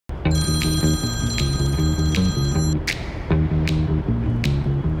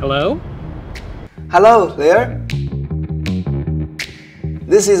Hello? Hello there.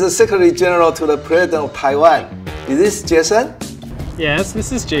 This is the Secretary General to the President of Taiwan. Is this Jason? Yes,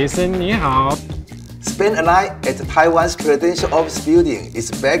 this is Jason. 你好. Spend a night at Taiwan's presidential office building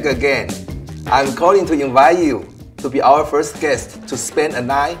is back again. I'm calling to invite you to be our first guest to spend a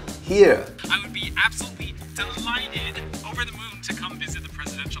night here. I would be absolutely delighted, over the moon, to come visit the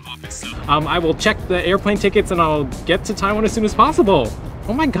presidential office. So, I will check the airplane tickets and I'll get to Taiwan as soon as possible.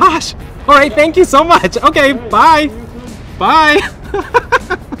 Oh my gosh. All right, thank you so much. Okay, bye. Bye.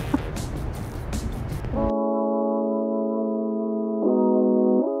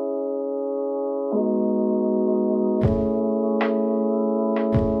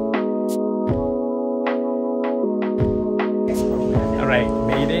 All right,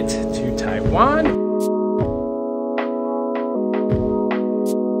 made it to Taiwan.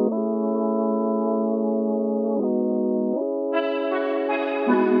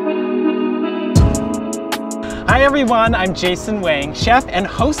 Hi everyone, I'm Jason Wang, chef and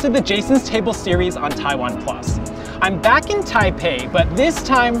host of the Jason's Table series on TaiwanPlus. I'm back in Taipei, but this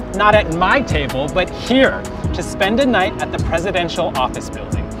time not at my table, but here to spend a night at the presidential office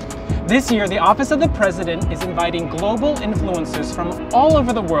building. This year, the Office of the President is inviting global influencers from all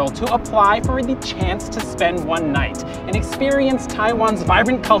over the world to apply for the chance to spend one night and experience Taiwan's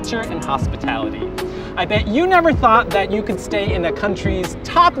vibrant culture and hospitality. I bet you never thought that you could stay in the country's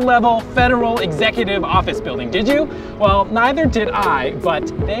top-level federal executive office building, did you? Well, neither did I, but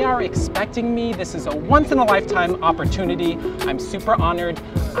they are expecting me. This is a once-in-a-lifetime opportunity. I'm super honored.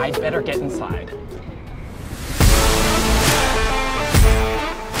 I'd better get inside.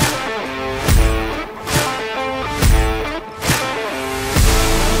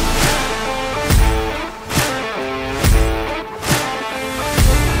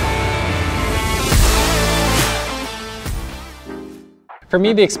 For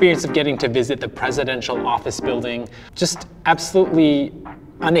me, the experience of getting to visit the presidential office building, just absolutely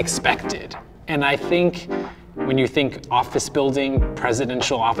unexpected. And I think when you think office building,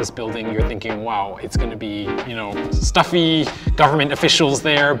 presidential office building, you're thinking, wow, it's gonna be, you know, stuffy government officials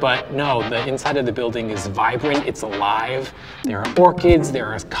there, but no, the inside of the building is vibrant, it's alive. There are orchids, there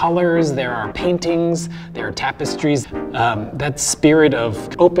are colors, there are paintings, there are tapestries. That spirit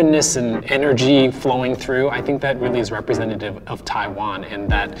of openness and energy flowing through, I think that really is representative of Taiwan, and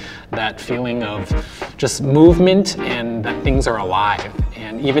that feeling of just movement and that things are alive.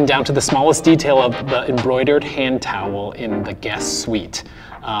 And even down to the smallest detail of the embroidered hand towel in the guest suite.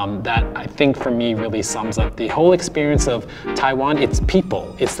 That I think for me really sums up the whole experience of Taiwan. It's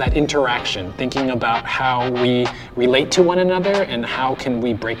people, it's that interaction, thinking about how we relate to one another and how can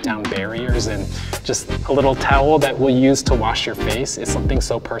we break down barriers, and just a little towel that we'll use to wash your face is something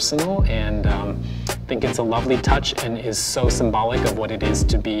so personal, and I think it's a lovely touch and is so symbolic of what it is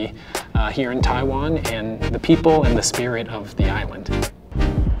to be here in Taiwan and the people and the spirit of the island.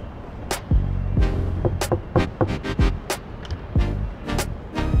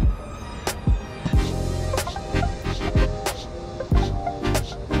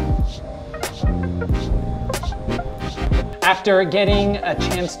 After getting a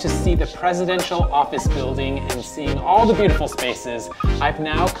chance to see the presidential office building and seeing all the beautiful spaces, I've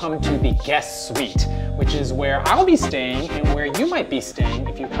now come to the guest suite, which is where I'll be staying and where you might be staying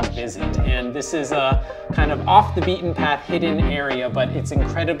if you come visit. And this is a kind of off the beaten path hidden area, but it's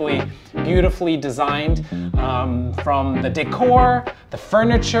incredibly beautifully designed, from the decor, the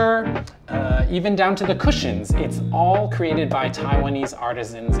furniture, even down to the cushions. It's all created by Taiwanese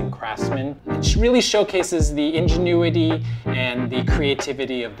artisans and craftsmen. It really showcases the ingenuity and the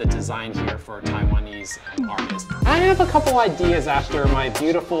creativity of the design here for Taiwanese artists. I have a couple ideas after my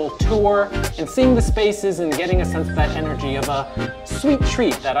beautiful tour and seeing the spaces and getting a sense of that energy of a sweet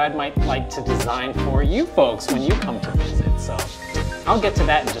treat that I might like to design for you folks when you come to visit. So I'll get to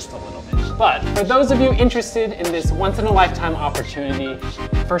that in just a little bit. But for those of you interested in this once-in-a-lifetime opportunity,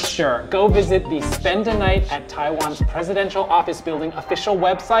 for sure, go visit the Spend a Night at Taiwan's Presidential Office Building official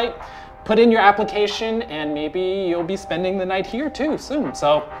website. Put in your application and maybe you'll be spending the night here too soon.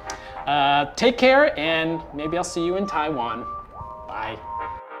 So take care, and maybe I'll see you in Taiwan. Bye.